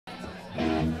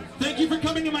for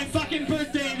coming to my fucking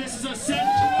birthday. This is a set.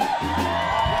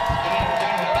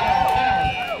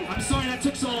 I'm sorry that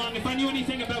took so long. If I knew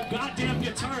anything about goddamn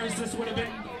guitars, this would have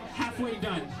been halfway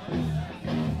done.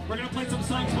 We're gonna play some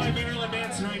songs by Marilyn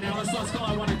Manson right now. This song's called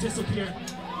I Wanna Disappear.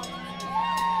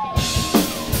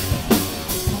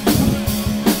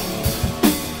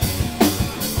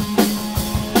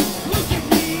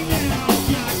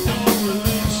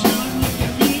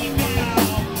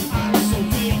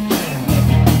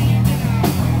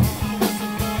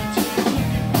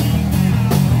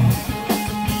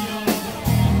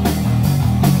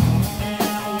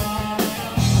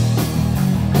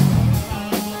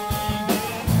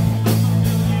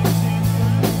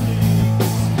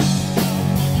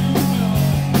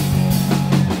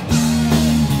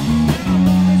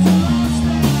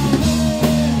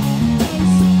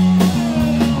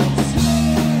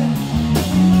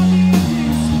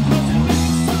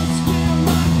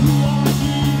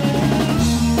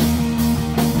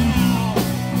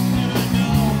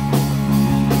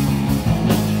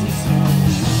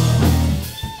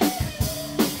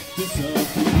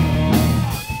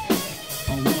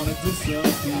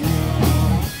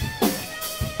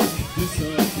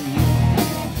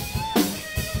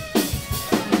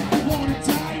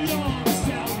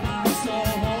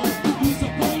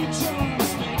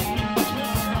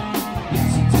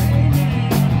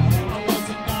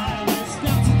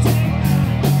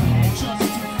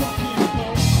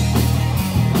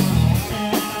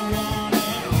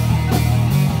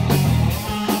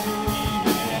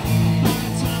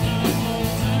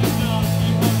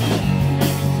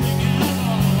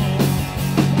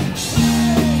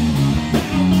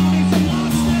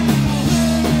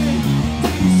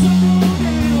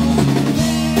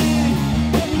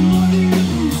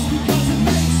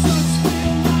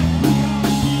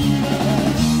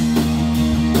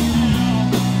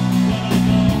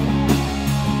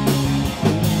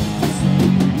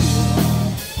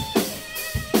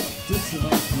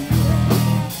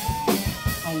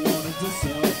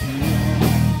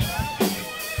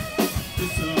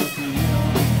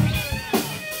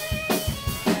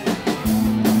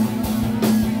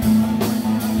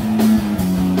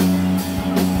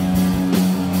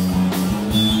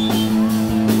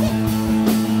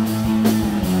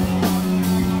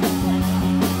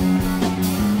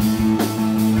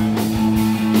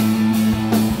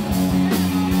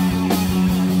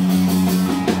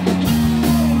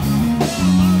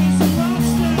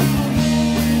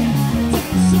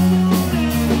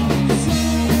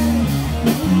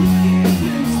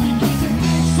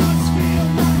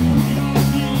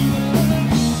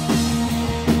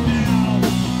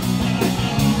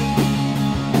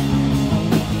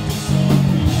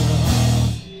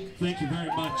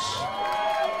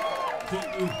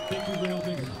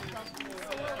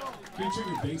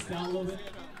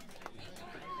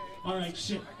 Alright,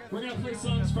 shit. We're gonna play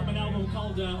songs from an album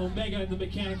called Omega and the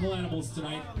Mechanical Animals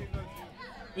tonight.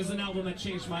 This is an album that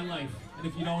changed my life. And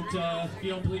if you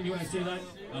don't believe me when I say that,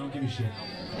 I don't give a shit.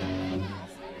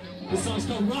 This song's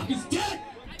called Rock is Dead!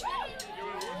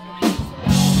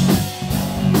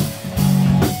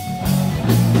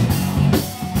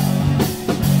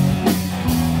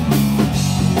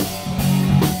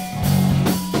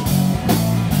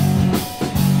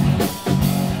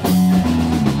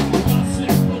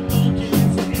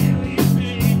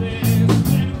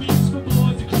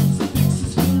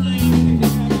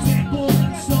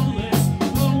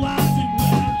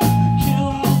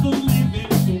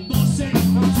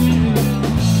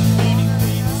 Anything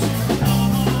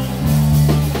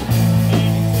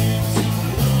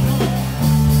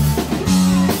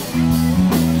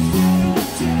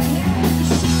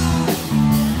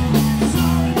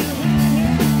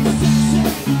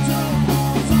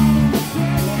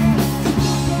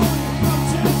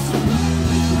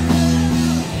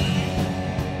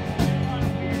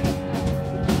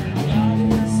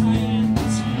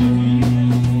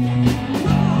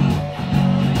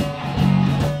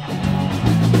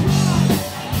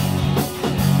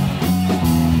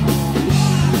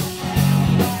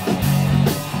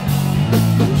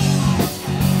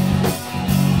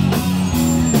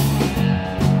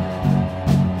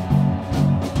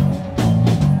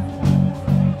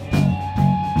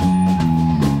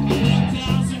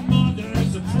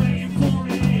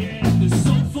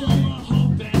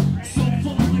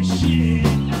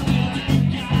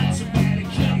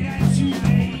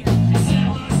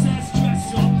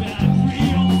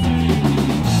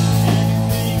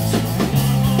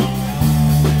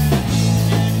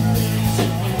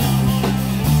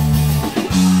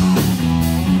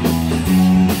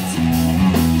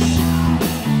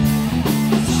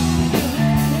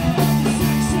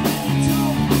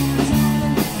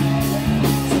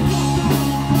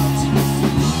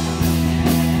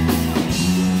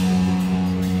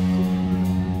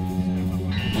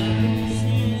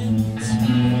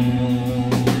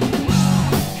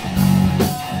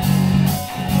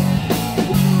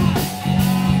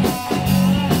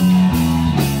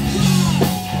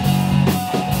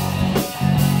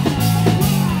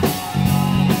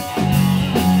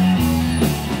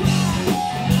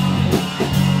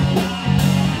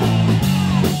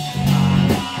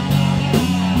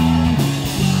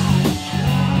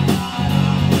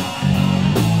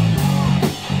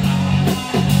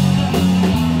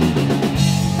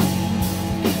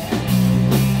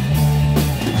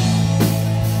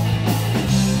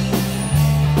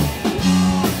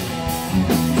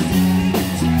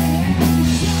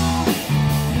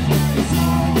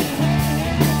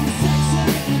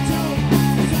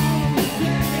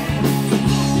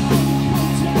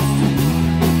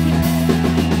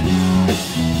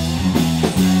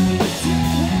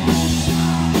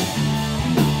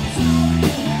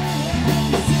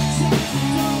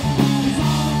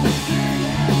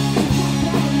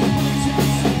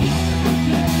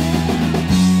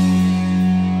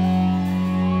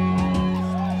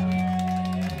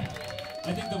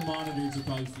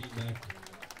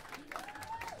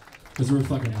because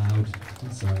we're fucking loud.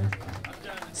 I'm sorry.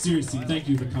 Seriously, thank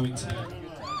you for coming tonight.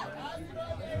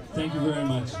 Thank you very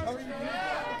much.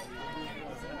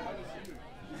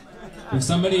 If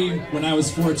somebody, when I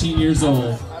was 14 years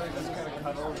old,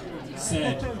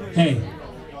 said, hey,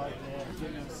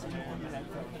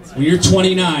 when you're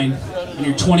 29, on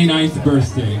your 29th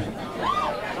birthday,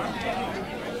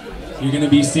 you're going to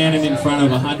be standing in front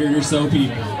of 100 or so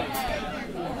people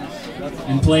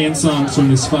and playing songs from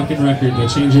this fucking record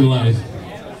that changed your life.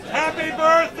 Happy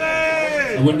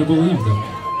birthday! I wouldn't have believed them.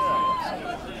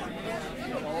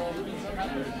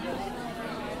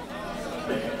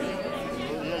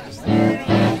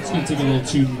 Just going to take a little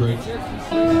tune break.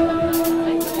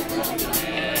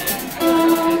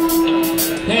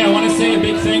 Hey, I want to say a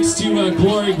big thanks to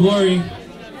Glory Glory.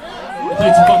 They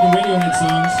played some fucking Radiohead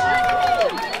songs.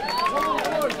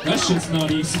 That shit's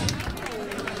not easy.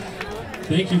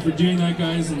 Thank you for doing that,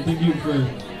 guys, and thank you for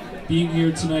being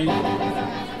here tonight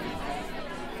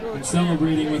and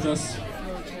celebrating with us.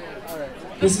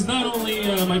 This is not only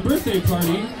my birthday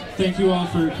party. Thank you all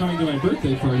for coming to my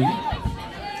birthday party.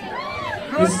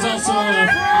 This is also a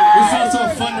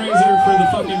fundraiser for the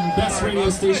fucking best radio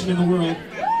station in the world.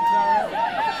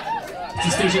 It's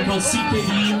a station called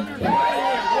CKDU.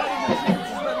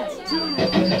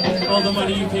 All the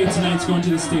money you paid tonight's going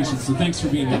to the station, so thanks for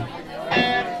being here.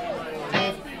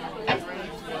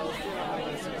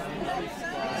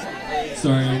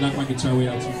 Sorry, I knocked my guitar way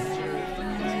out too much.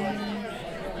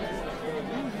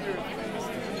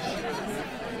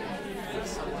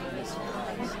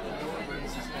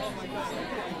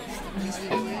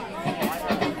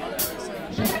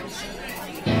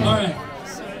 All right.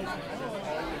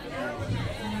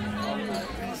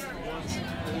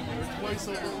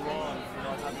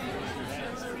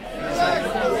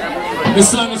 This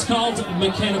song is called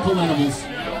Mechanical Animals.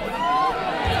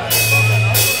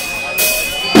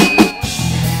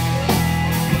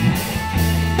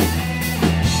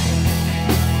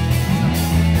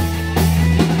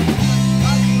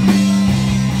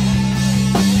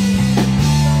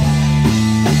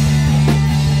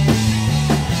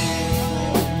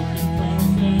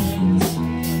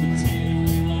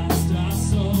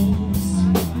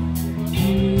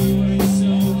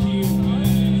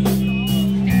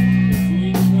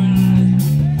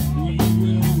 We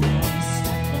will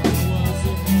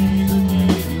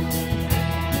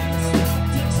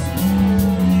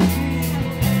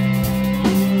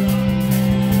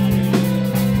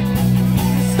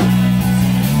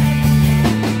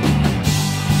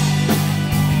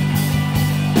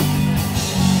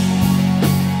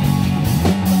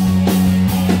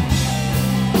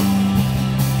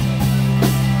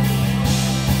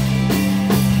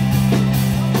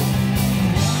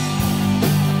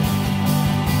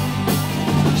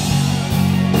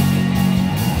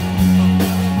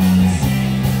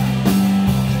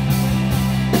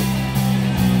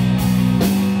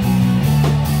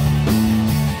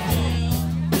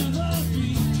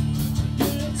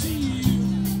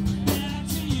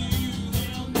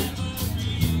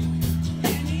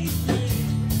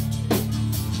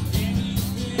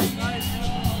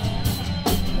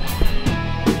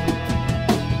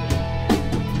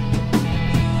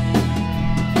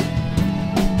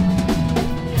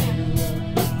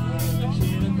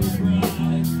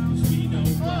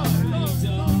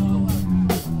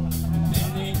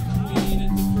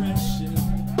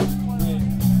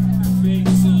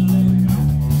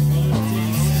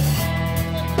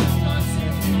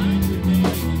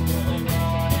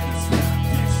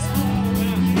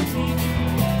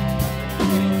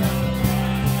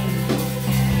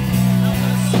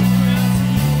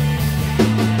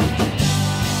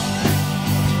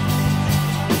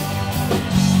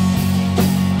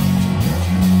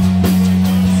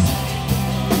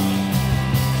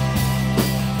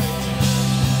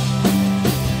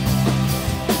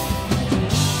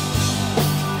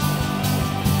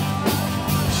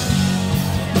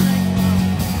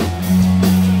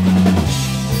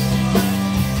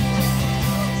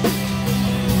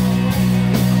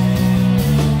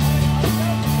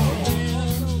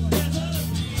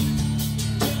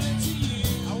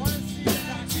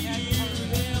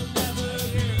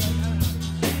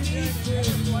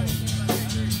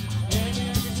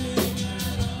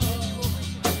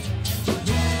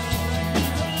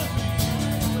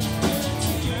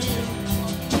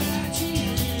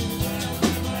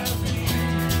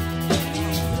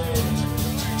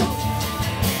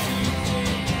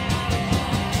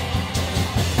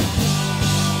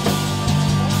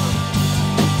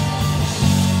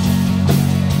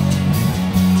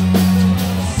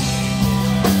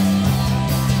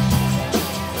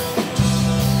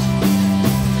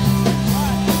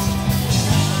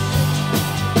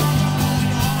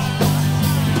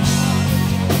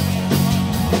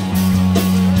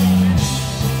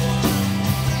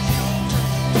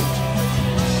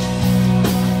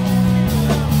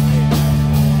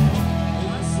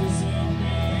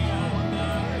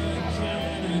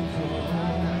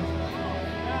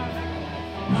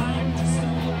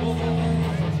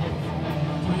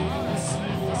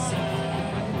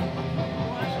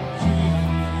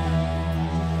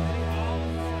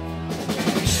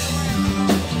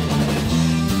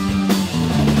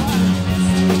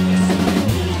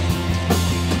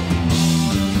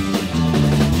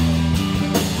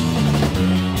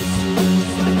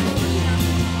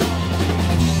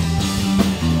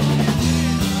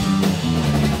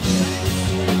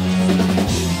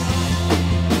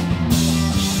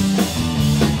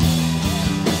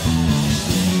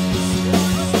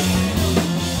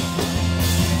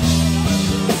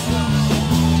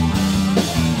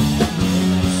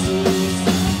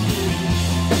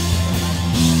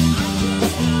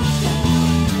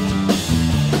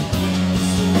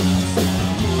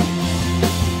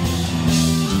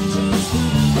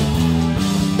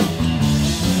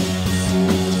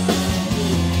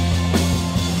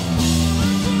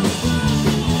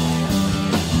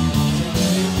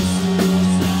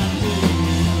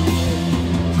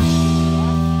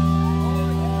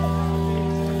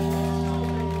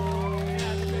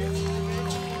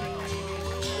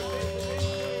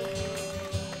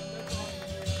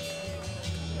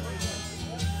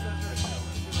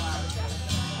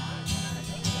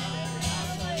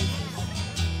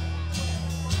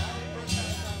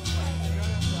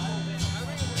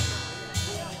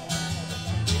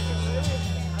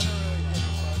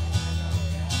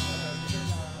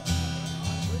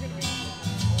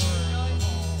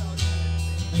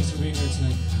being here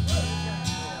tonight.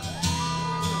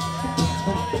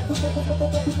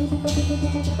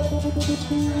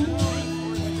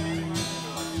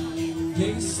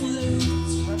 They slit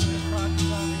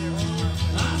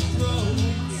our throats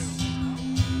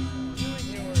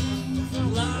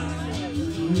like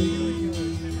we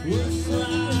were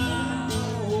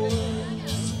flowers,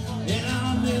 and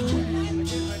our milk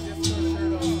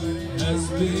has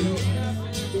been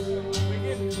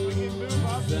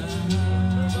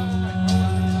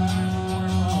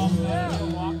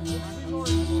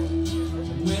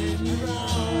when you're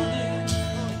running,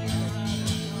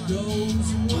 goes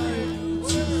way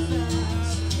too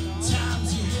fast. Times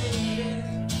you hate it,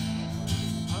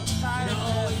 and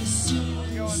always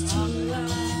seems to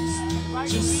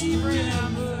last. Just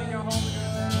remember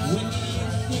when you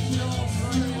think you're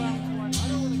free,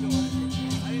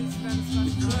 the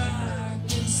crack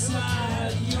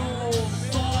inside your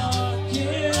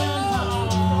fucking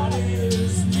heart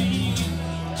is deep.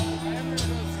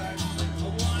 I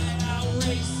wanna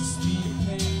outrace the speed of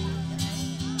pain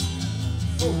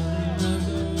for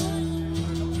another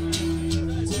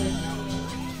day.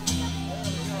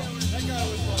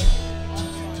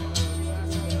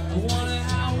 I wanna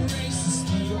outrace the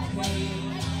speed of pain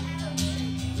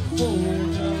for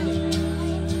another day.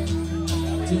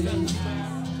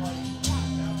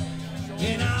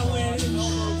 And I wish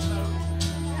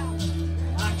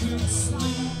I could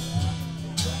sleep,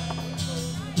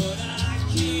 but I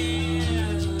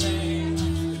can't lay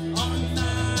on my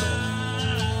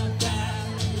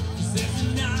back, 'cause there's a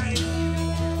night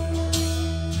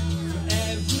for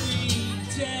every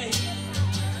day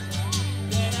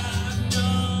that I've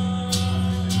known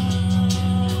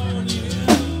you.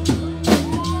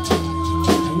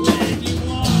 And when you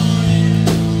want it,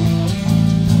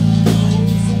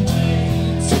 goes away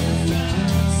too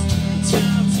fast.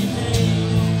 Times you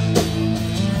hate it,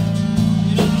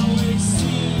 it always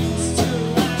seems to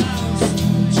last.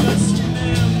 Just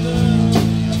remember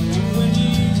when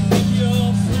you think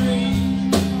you're free,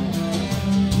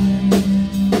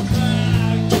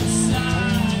 crack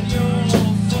inside your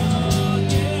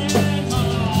fucking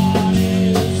heart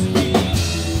is beat.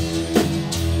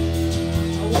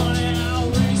 I wanna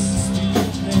outrace the speed of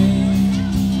pain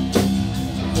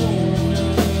for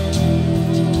another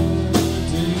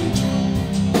day.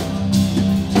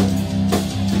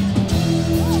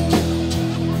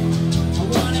 I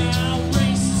wanna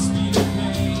outrace the speed of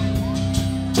pain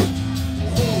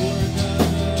for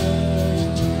another day.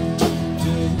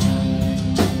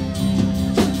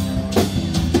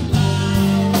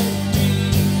 Lie with me,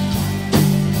 cry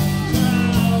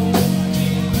with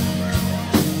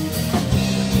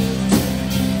me,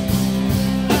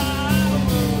 I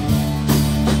will.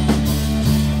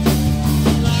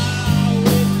 Lie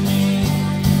with me,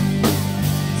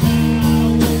 die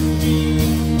with me,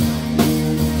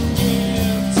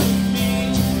 give to me,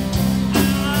 I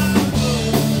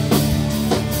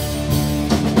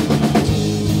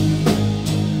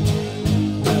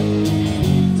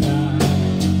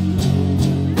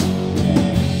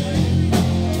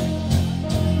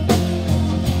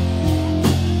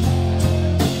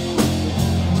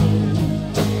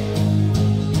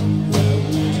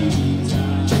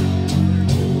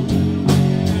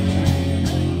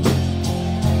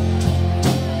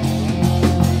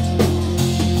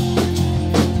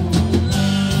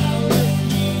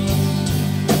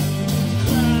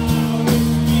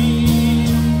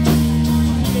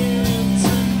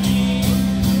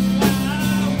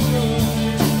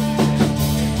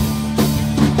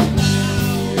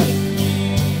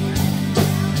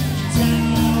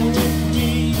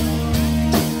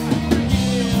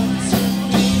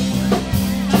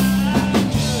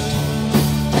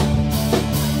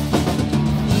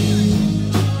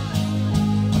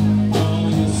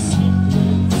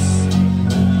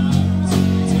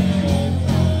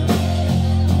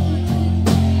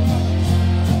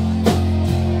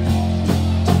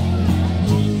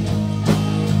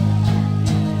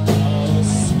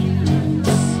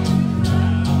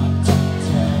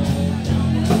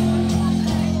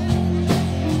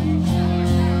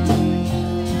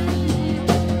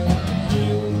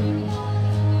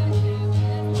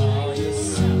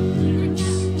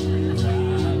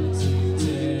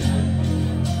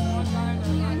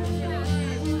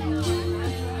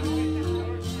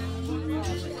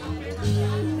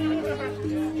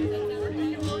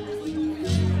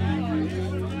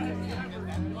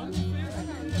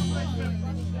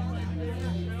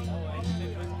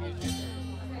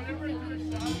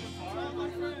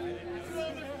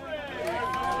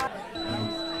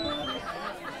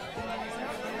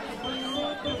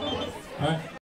will.